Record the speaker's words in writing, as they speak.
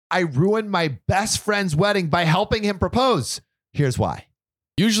I ruined my best friend's wedding by helping him propose. Here's why.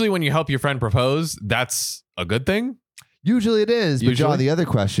 Usually when you help your friend propose, that's a good thing. Usually it is. But John, Usually. the other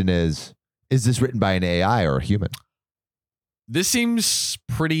question is this written by an AI or a human? This seems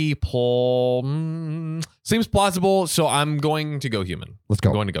pretty seems plausible, so I'm going to go human. Let's go.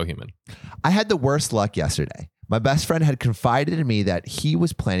 I'm going to go human. I had the worst luck yesterday. My best friend had confided in me that he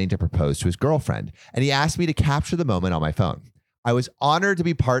was planning to propose to his girlfriend, and he asked me to capture the moment on my phone. I was honored to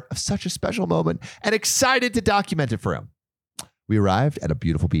be part of such a special moment and excited to document it for him. We arrived at a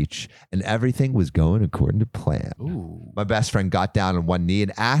beautiful beach, and everything was going according to plan. Ooh. My best friend got down on one knee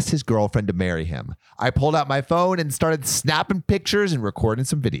and asked his girlfriend to marry him. I pulled out my phone and started snapping pictures and recording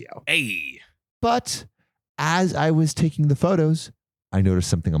some video. Hey. But as I was taking the photos, I noticed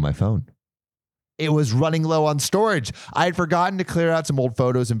something on my phone. It was running low on storage. I had forgotten to clear out some old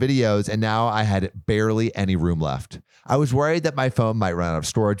photos and videos, and now I had barely any room left. I was worried that my phone might run out of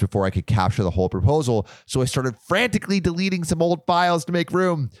storage before I could capture the whole proposal, so I started frantically deleting some old files to make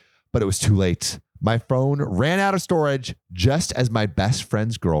room. But it was too late. My phone ran out of storage just as my best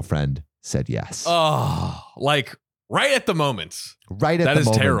friend's girlfriend said yes. Oh, like right at the moment. Right at the moment.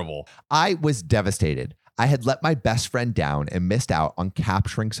 That is terrible. I was devastated. I had let my best friend down and missed out on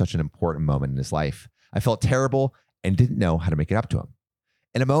capturing such an important moment in his life. I felt terrible and didn't know how to make it up to him.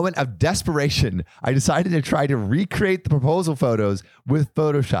 In a moment of desperation, I decided to try to recreate the proposal photos with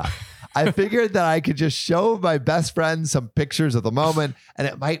Photoshop. I figured that I could just show my best friend some pictures of the moment, and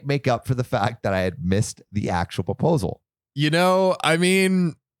it might make up for the fact that I had missed the actual proposal. You know, I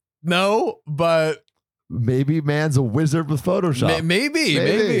mean, no, but maybe man's a wizard with Photoshop.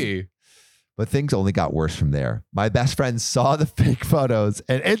 Maybe. But things only got worse from there. My best friend saw the fake photos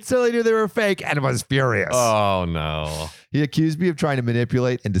and instantly knew they were fake and was furious. Oh, no. He accused me of trying to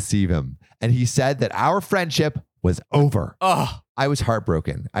manipulate and deceive him. And he said that our friendship was over. Oh. I was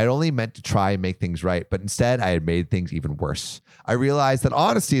heartbroken. I had only meant to try and make things right, but instead I had made things even worse. I realized that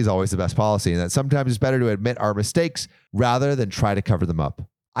honesty is always the best policy and that sometimes it's better to admit our mistakes rather than try to cover them up.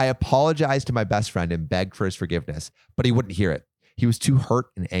 I apologized to my best friend and begged for his forgiveness, but he wouldn't hear it. He was too hurt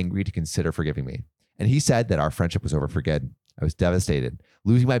and angry to consider forgiving me. And he said that our friendship was over for good. I was devastated.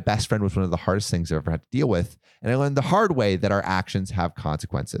 Losing my best friend was one of the hardest things I've ever had to deal with. And I learned the hard way that our actions have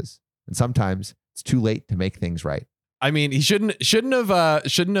consequences. And sometimes it's too late to make things right. I mean, he shouldn't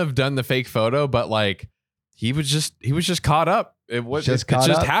have done the fake photo, but like he was just caught up. It just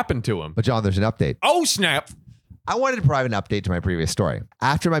happened to him. But John, there's an update. Oh, snap. I wanted to provide an update to my previous story.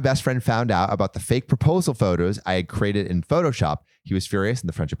 After my best friend found out about the fake proposal photos I had created in Photoshop, he was furious and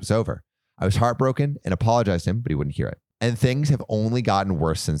the friendship was over. I was heartbroken and apologized to him, but he wouldn't hear it. And things have only gotten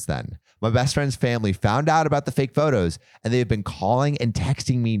worse since then. My best friend's family found out about the fake photos and they have been calling and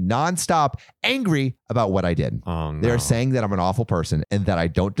texting me nonstop, angry about what I did. Oh, no. They are saying that I'm an awful person and that I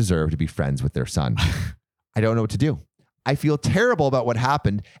don't deserve to be friends with their son. I don't know what to do. I feel terrible about what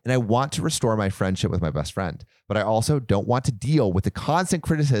happened and I want to restore my friendship with my best friend, but I also don't want to deal with the constant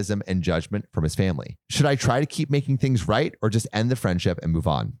criticism and judgment from his family. Should I try to keep making things right or just end the friendship and move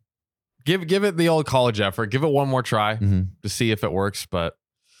on? Give it the old college effort. Give it one more try to see if it works, but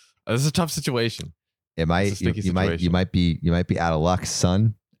this is a tough situation. It might you might be out of luck,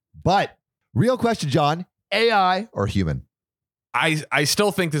 son. But real question, John, AI or human? I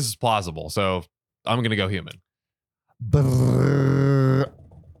still think this is plausible, so I'm going to go human.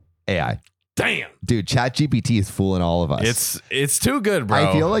 AI. Damn. Dude, ChatGPT is fooling all of us. It's too good, bro.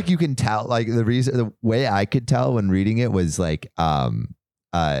 I feel like you can tell, like the way I could tell when reading it was like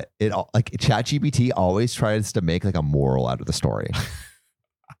ChatGPT always tries to make like a moral out of the story.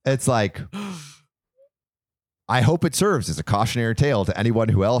 It's like, I hope it serves as a cautionary tale to anyone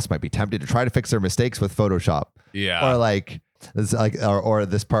who else might be tempted to try to fix their mistakes with Photoshop. Yeah. Or like, it's like, or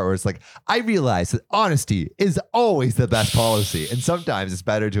this part where it's like, I realize that honesty is always the best policy, and sometimes it's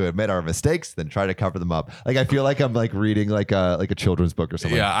better to admit our mistakes than try to cover them up. Like I feel like I'm like reading like a children's book or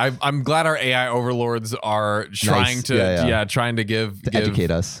something. Yeah, I'm glad our AI overlords are trying trying to educate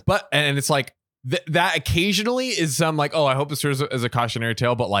us. But and it's like that occasionally is some like, oh, I hope this serves as a cautionary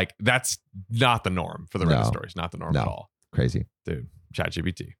tale, but like that's not the norm for the Reddit stories. Not the norm at all. Crazy, dude.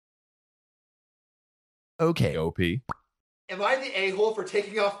 ChatGPT. Okay, OP. Am I the a-hole for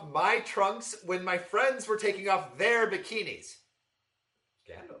taking off my trunks when my friends were taking off their bikinis?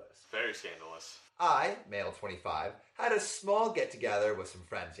 Scandalous. Very scandalous. I, male 25, had a small get-together with some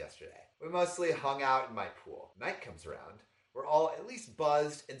friends yesterday. We mostly hung out in my pool. Night comes around. We're all at least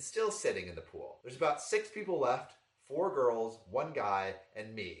buzzed and still sitting in the pool. There's about 6 people left, 4 girls, 1 guy,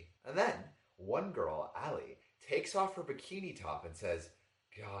 and me. And then one girl, Allie, takes off her bikini top and says,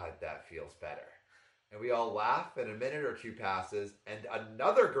 "God, that feels better." And we all laugh, and a minute or two passes, and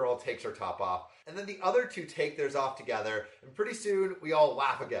another girl takes her top off, and then the other two take theirs off together, and pretty soon we all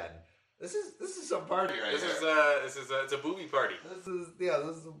laugh again. This is some party right here. It's a booby party. This is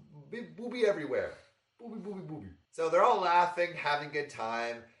booby everywhere. Booby. So they're all laughing, having a good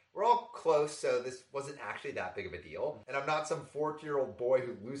time. We're all close, so this wasn't actually that big of a deal. And I'm not some 14-year-old boy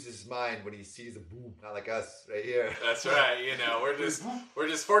who loses his mind when he sees a boob. Not like us right here. That's right. We're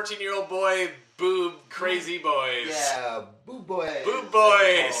just 14-year-old boy, boob, crazy boys. Yeah, boob boys. Boob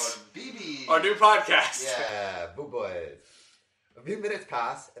boys. BB. Our new podcast. Yeah, boob boys. A few minutes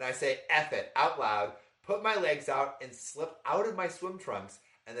pass, and I say F it out loud, put my legs out, and slip out of my swim trunks,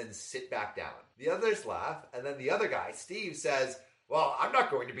 and then sit back down. The others laugh, and then the other guy, Steve, says, well, I'm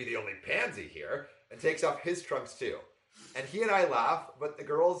not going to be the only pansy here, and takes off his trunks too. And he and I laugh, but the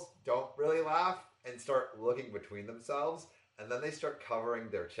girls don't really laugh and start looking between themselves, and then they start covering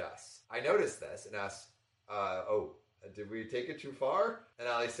their chests. I notice this and ask, did we take it too far? And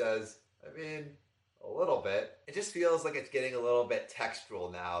Ali says, I mean, a little bit. It just feels like it's getting a little bit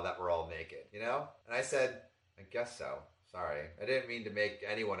textual now that we're all naked, And I said, I guess so. Sorry, I didn't mean to make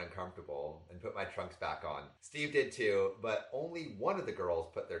anyone uncomfortable and put my trunks back on. Steve did too, but only one of the girls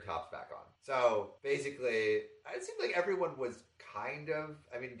put their tops back on. So basically, it seemed like everyone was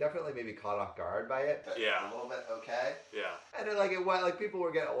definitely maybe caught off guard by it, but yeah, a little bit okay. Yeah. And then people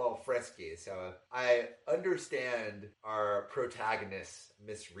were getting a little frisky. So I understand our protagonists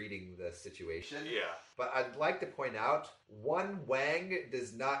misreading the situation. Yeah. But I'd like to point out, one wang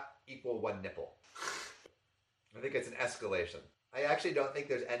does not equal one nipple. I think it's an escalation. I actually don't think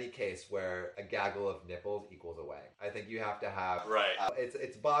there's any case where a gaggle of nipples equals a wang. I think you have to have... Right.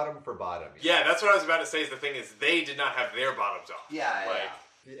 It's bottom for bottom. Yeah, that's what I was about to say. Is the thing is they did not have their bottoms off. Yeah.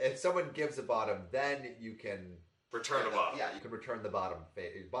 If someone gives a bottom, then you can... Return a bottom. Yeah, you can return the bottom.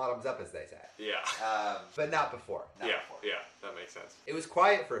 Bottoms up, as they say. Yeah. But not before. Yeah, that makes sense. It was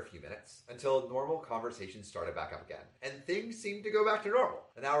quiet for a few minutes until normal conversations started back up again. And things seemed to go back to normal.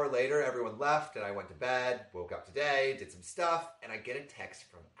 An hour later, everyone left and I went to bed, woke up today, did some stuff, and I get a text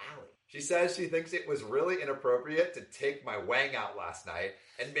from Allie. She says she thinks it was really inappropriate to take my wang out last night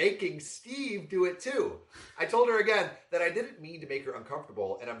and making Steve do it too. I told her again that I didn't mean to make her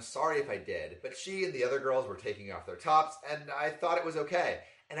uncomfortable and I'm sorry if I did, but she and the other girls were taking off their tops and I thought it was okay.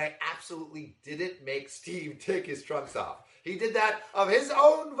 And I absolutely didn't make Steve take his trunks off. He did that of his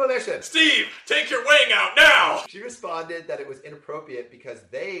own volition. Steve, take your wang out now! She responded that it was inappropriate because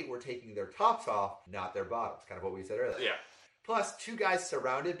they were taking their tops off, not their bottoms. Kind of what we said earlier. Yeah. Plus, two guys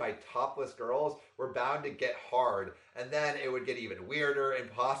surrounded by topless girls were bound to get hard, and then it would get even weirder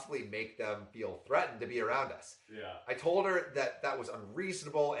and possibly make them feel threatened to be around us. Yeah. I told her that was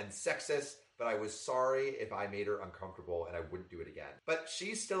unreasonable and sexist, but I was sorry if I made her uncomfortable and I wouldn't do it again. But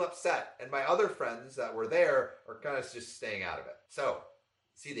she's still upset, and my other friends that were there are kind of just staying out of it. So,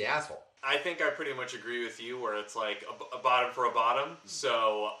 see the asshole. I think I pretty much agree with you where it's like a bottom for a bottom.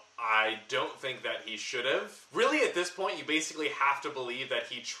 So I don't think that he should have. Really, at this point, you basically have to believe that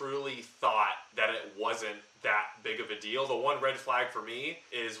he truly thought that it wasn't that big of a deal. The one red flag for me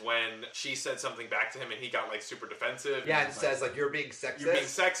is when she said something back to him and he got like super defensive. Yeah, and says like, you're being sexist. You're being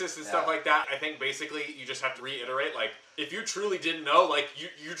sexist and stuff like that. I think basically you just have to reiterate, like, if you truly didn't know, like,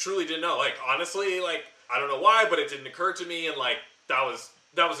 you truly didn't know. Like, honestly, like, I don't know why, but it didn't occur to me, and like, that was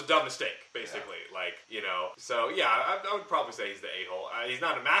a dumb mistake, basically. Yeah. Like, So, yeah, I would probably say he's the a-hole. He's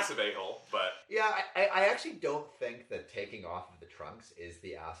not a massive a-hole, but... Yeah, I actually don't think that taking off of the trunks is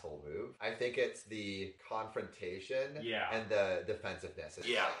the asshole move. I think it's the confrontation and the defensiveness. It's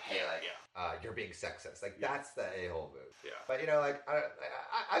you're being sexist. Like, that's the a-hole move. Yeah. But,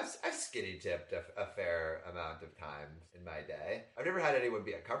 I've skinny dipped a fair amount of times in my day. I've never had anyone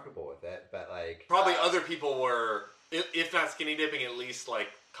be uncomfortable with it, but, like... Probably other people were... If not skinny dipping, at least like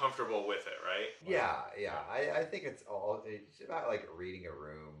comfortable with it, right? Yeah. I think it's about like reading a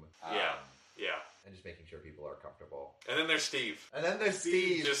room. Yeah. And just making sure people are comfortable. And then there's Steve.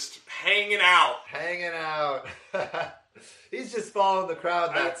 Just hanging out. He's just following the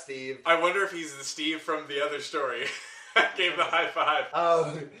crowd, Steve. I wonder if he's the Steve from the other story. I gave the high five.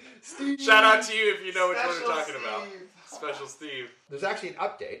 Oh, Steve. Shout out to you if you know which one we're talking about. Special Steve. There's actually an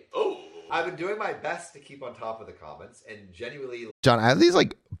update. Oh. I've been doing my best to keep on top of the comments and genuinely... John, I have these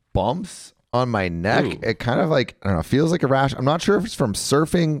like bumps on my neck. Ooh. It kind of like, I don't know, feels like a rash. I'm not sure if it's from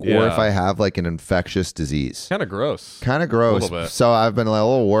surfing or if I have like an infectious disease. Kind of gross. A little bit. So I've been a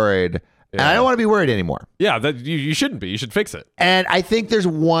little worried. And I don't want to be worried anymore. Yeah, that you shouldn't be. You should fix it. And I think there's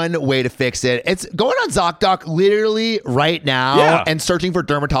one way to fix it. It's going on ZocDoc literally right now Yeah. and searching for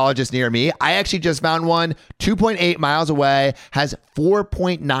dermatologists near me. I actually just found one 2.8 miles away, has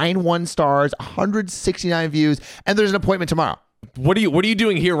 4.91 stars, 169 views, and there's an appointment tomorrow. What are you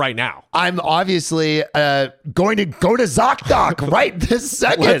doing here right now? I'm obviously going to go to ZocDoc right this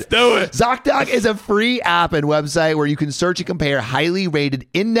second. Let's do it. ZocDoc is a free app and website where you can search and compare highly rated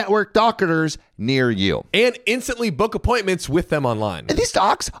in-network doctors near you. And instantly book appointments with them online. And these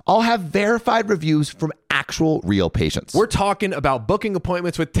docs all have verified reviews from actual real patients. We're talking about booking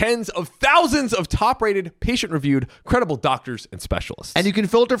appointments with tens of thousands of top-rated, patient-reviewed, credible doctors and specialists. And you can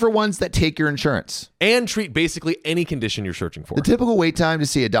filter for ones that take your insurance. And treat basically any condition you're searching for. The typical wait time to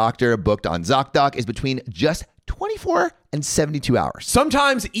see a doctor booked on ZocDoc is between just 24 and 72 hours.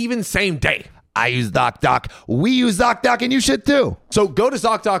 Sometimes even same day. I use ZocDoc. We use ZocDoc, and you should too. So go to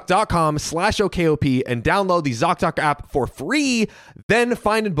ZocDoc.com/OKOP and download the ZocDoc app for free. Then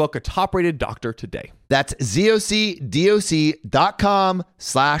find and book a top-rated doctor today. That's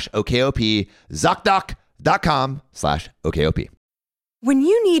ZocDoc.com/OKOP. ZocDoc.com/OKOP. When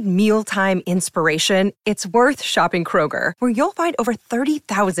you need mealtime inspiration, it's worth shopping Kroger, where you'll find over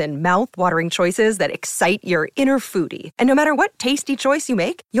 30,000 mouth-watering choices that excite your inner foodie. And no matter what tasty choice you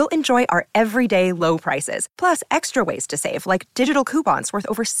make, you'll enjoy our everyday low prices, plus extra ways to save, like digital coupons worth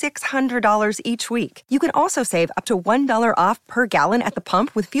over $600 each week. You can also save up to $1 off per gallon at the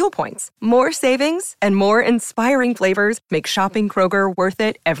pump with fuel points. More savings and more inspiring flavors make shopping Kroger worth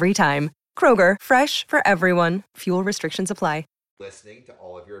it every time. Kroger, fresh for everyone. Fuel restrictions apply. Listening to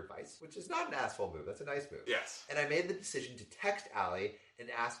all of your advice, which is not an asshole move. That's a nice move. Yes. And I made the decision to text Allie and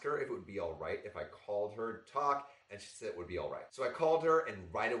ask her if it would be all right if I called her to talk, and she said it would be all right. So I called her, and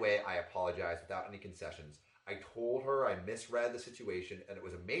right away I apologized without any concessions. I told her I misread the situation, and it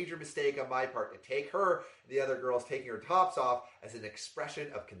was a major mistake on my part to take her and the other girls taking her tops off as an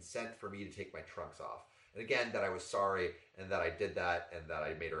expression of consent for me to take my trunks off. And again, that I was sorry and that I did that and that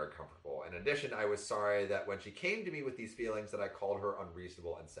I made her uncomfortable. In addition, I was sorry that when she came to me with these feelings that I called her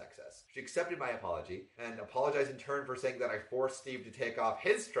unreasonable and sexist. She accepted my apology and apologized in turn for saying that I forced Steve to take off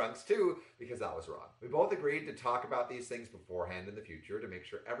his trunks too, because that was wrong. We both agreed to talk about these things beforehand in the future to make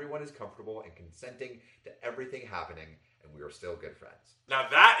sure everyone is comfortable and consenting to everything happening, and we are still good friends. Now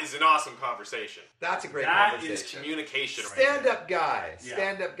that is an awesome conversation. That's a great That conversation. is communication. Stand up guy. Yeah.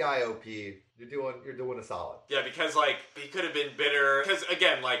 Stand up guy, OP. You're doing a solid. Yeah, because like he could have been bitter. Because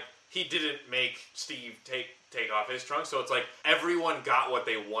again, like he didn't make Steve take off his trunk, so it's like everyone got what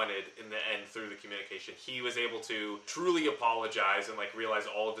they wanted in the end through the communication. He was able to truly apologize and like realize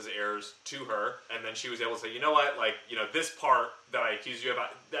all of his errors to her, and then she was able to say, you know what, like this part that I accused you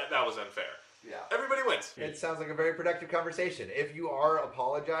about, that was unfair. Yeah. Everybody wins. It sounds like a very productive conversation. If you are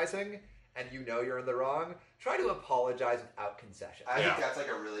apologizing and you know you're in the wrong, try to apologize without concession. I think that's like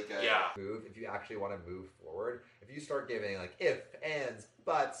a really good move if you actually want to move forward. If you start giving like if, ands,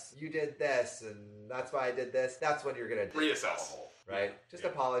 buts, you did this and that's why I did this, that's when you're going to reassess. Right? Just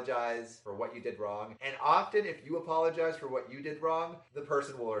apologize for what you did wrong. And often if you apologize for what you did wrong, the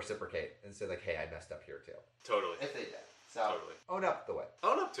person will reciprocate and say like, hey, I messed up here too. Totally. If they did. So Totally. own up to it.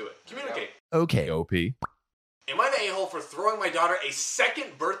 Own up to it. Communicate. Okay. OP. Am I the a-hole for throwing my daughter a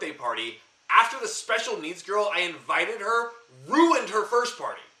second birthday party after the special needs girl I invited her ruined her first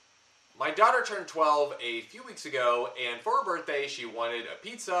party? My daughter turned 12 a few weeks ago, and for her birthday, she wanted a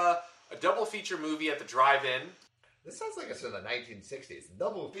pizza, a double feature movie at the drive-in. This sounds like it's in the 1960s.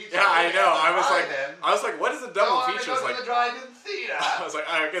 Double feature. Yeah, I know. I was like, what is a double feature? It's Go like, to the drive-in theater. I was like,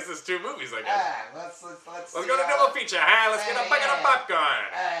 I guess it's two movies, I guess. Let's Let's go to double feature, huh? Let's get a bucket of popcorn.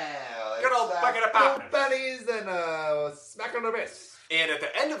 Good old bucket of popcorn. Bennies and smack on the wrist. And at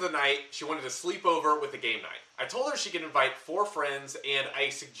the end of the night, she wanted to sleep over with a game night. I told her she could invite 4 friends, and I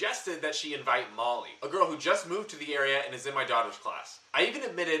suggested that she invite Molly, a girl who just moved to the area and is in my daughter's class. I even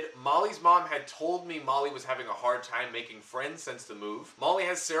admitted Molly's mom had told me Molly was having a hard time making friends since the move. Molly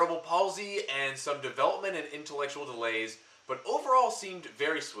has cerebral palsy and some development and intellectual delays, but overall seemed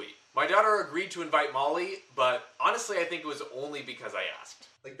very sweet. My daughter agreed to invite Molly, but honestly I think it was only because I asked.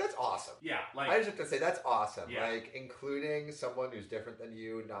 Like, that's awesome. Yeah, I just have to say, that's awesome. Yeah. Like, including someone who's different than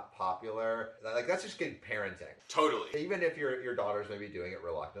you, not popular. Like, that's just good parenting. Totally. Even if your daughter's maybe doing it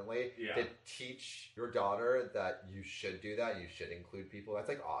reluctantly, Yeah. to teach your daughter that you should do that, you should include people, that's,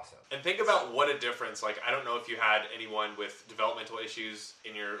 like, awesome. And think about what a difference, like, I don't know if you had anyone with developmental issues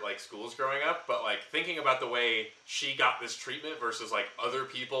in your, like, schools growing up, but, like, thinking about the way she got this treatment versus, like, other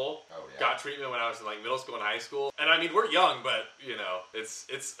people got treatment when I was in, like, middle school and high school. And, I mean, we're young, but, you know, it's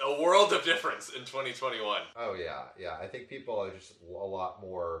a world of difference in 2021. Oh, yeah. Yeah, I think people are just a lot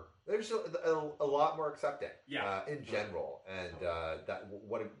more... There's a lot more accepting, in general, and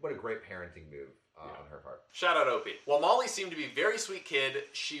what a great parenting move on her part. Shout out Opie. While Molly seemed to be a very sweet kid,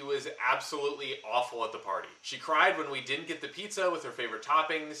 she was absolutely awful at the party. She cried when we didn't get the pizza with her favorite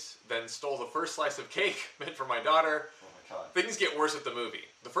toppings, then stole the first slice of cake meant for my daughter. Oh my God. Things get worse at the movie.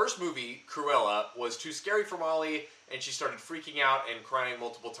 The first movie, Cruella, was too scary for Molly, and she started freaking out and crying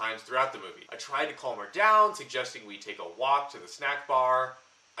multiple times throughout the movie. I tried to calm her down, suggesting we take a walk to the snack bar.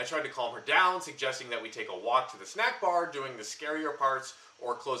 Doing the scarier parts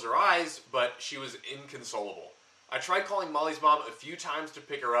or close her eyes, but she was inconsolable. I tried calling Molly's mom a few times to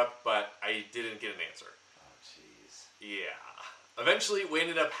pick her up, but I didn't get an answer. Oh, jeez. Yeah. Eventually, we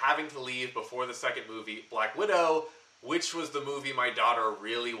ended up having to leave before the second movie, Black Widow, which was the movie my daughter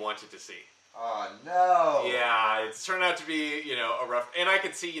really wanted to see. Oh, no. Yeah, it's turned out to be, a rough... And I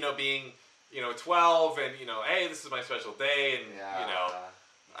could see, being, 12 and, hey, this is my special day, and,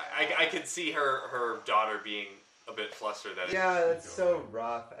 I could see her daughter being a bit flustered that that's so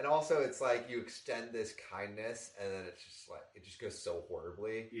rough. And also it's like you extend this kindness and then it's just like it just goes so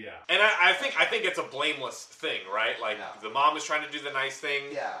horribly. Yeah. And I think it's a blameless thing, right? Like the mom is trying to do the nice thing.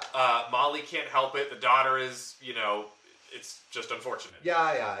 Yeah. Molly can't help it. The daughter is, it's just unfortunate.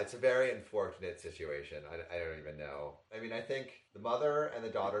 Yeah, it's a very unfortunate situation. I don't even know. I mean, I think the mother and the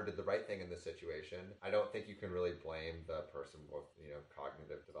daughter did the right thing in this situation. I don't think you can really blame the person with,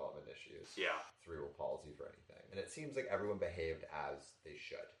 cognitive development issues cerebral palsy for anything. And it seems like everyone behaved as they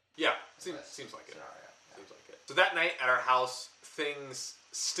should. Yeah, seems like it. Seems like it. So that night at our house, things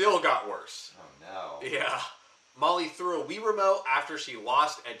still got worse. Oh, no. Yeah. Molly threw a Wii remote after she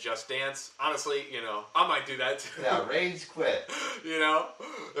lost at Just Dance. Honestly, I might do that too. Yeah, rage quit.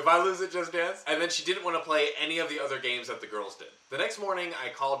 If I lose at Just Dance. And then she didn't want to play any of the other games that the girls did. The next morning, I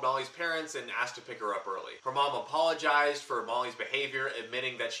called Molly's parents and asked to pick her up early. Her mom apologized for Molly's behavior,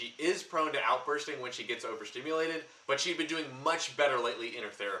 admitting that she is prone to outbursting when she gets overstimulated, but she'd been doing much better lately in her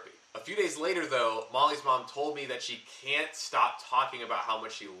therapy. A few days later, though, Molly's mom told me that she can't stop talking about how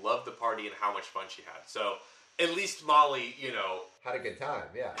much she loved the party and how much fun she had. So... at least Molly, had a good time,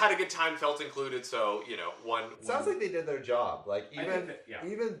 had a good time, felt included, so, one... Sounds like they did their job. Like,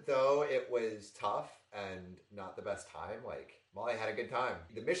 even though it was tough and not the best time, like, Molly had a good time.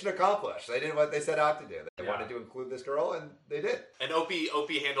 The mission accomplished. They did what they set out to do. They wanted to include this girl, and they did. And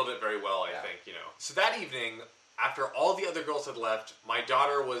Opie handled it very well, I think, So that evening... after all the other girls had left, my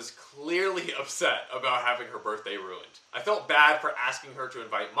daughter was clearly upset about having her birthday ruined. I felt bad for asking her to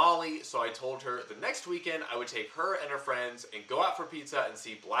invite Molly, so I told her the next weekend I would take her and her friends and go out for pizza and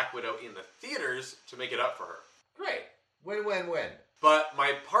see Black Widow in the theaters to make it up for her. Great. Win-win-win. But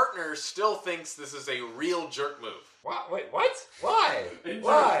my partner still thinks this is a real jerk move. What? Wait, what? Why?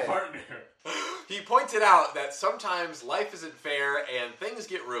 Why? Partner. He pointed out that sometimes life isn't fair and things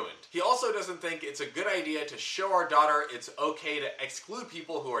get ruined. He also doesn't think it's a good idea to show our daughter it's okay to exclude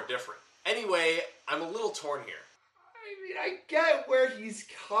people who are different. Anyway, I'm a little torn here. I mean, I get where he's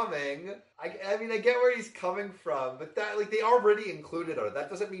coming. I get where he's coming from, but that, like, they already included her. That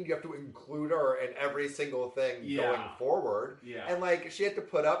doesn't mean you have to include her in every single thing going forward. Yeah. And, like, she had to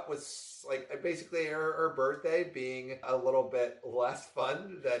put up with, like, basically her birthday being a little bit less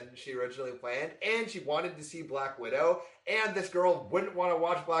fun than she originally planned. And she wanted to see Black Widow, and this girl wouldn't want to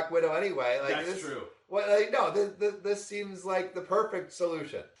watch Black Widow anyway. Like, that's true. Well, like, no, this seems like the perfect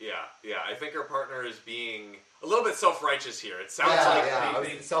solution. Yeah. I think her partner is being a little bit self-righteous here. It sounds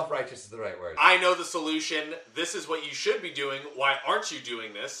like self-righteous is the right word. I know the solution. This is what you should be doing. Why aren't you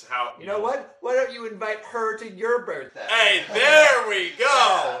doing this? You know what? Why don't you invite her to your birthday? Hey, there we go.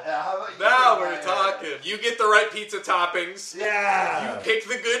 How about now we're talking. You get the right pizza toppings. Yeah. You pick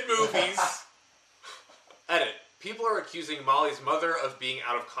the good movies. Edit. People are accusing Molly's mother of being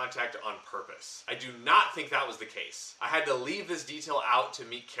out of contact on purpose. I do not think that was the case. I had to leave this detail out to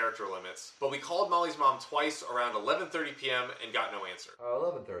meet character limits, but we called Molly's mom twice around 11:30 p.m. and got no answer.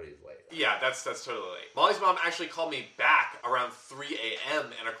 11:30 is late. Yeah, that's totally late. Molly's mom actually called me back around 3 a.m.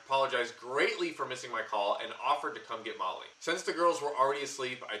 and apologized greatly for missing my call and offered to come get Molly. Since the girls were already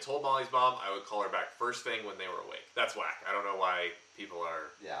asleep, I told Molly's mom I would call her back first thing when they were awake. That's whack. I don't know why people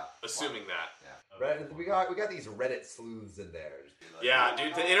are assuming that. Yeah. Reddit, we got these Reddit sleuths in there. Like, yeah,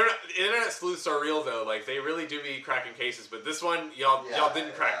 dude, the internet sleuths are real though. Like, they really do be cracking cases, but this one, y'all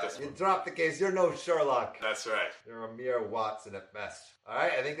didn't crack this one. You dropped the case. You're no Sherlock. That's right. You're a mere Watson at best. All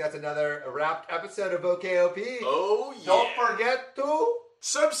right, I think that's another wrapped episode of OKOP. Oh yeah. Don't forget to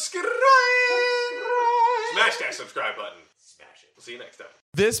subscribe. Smash that subscribe button. Smash it. We'll see you next time.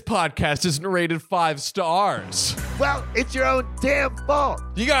 This podcast isn't rated 5 stars. Well, it's your own damn fault.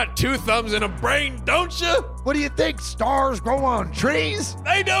 You got 2 thumbs and a brain, don't you? What do you think? Stars grow on trees?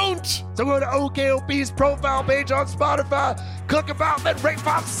 They don't. So go to OKOP's profile page on Spotify, click about, then rate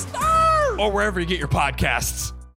 5 stars. Or wherever you get your podcasts.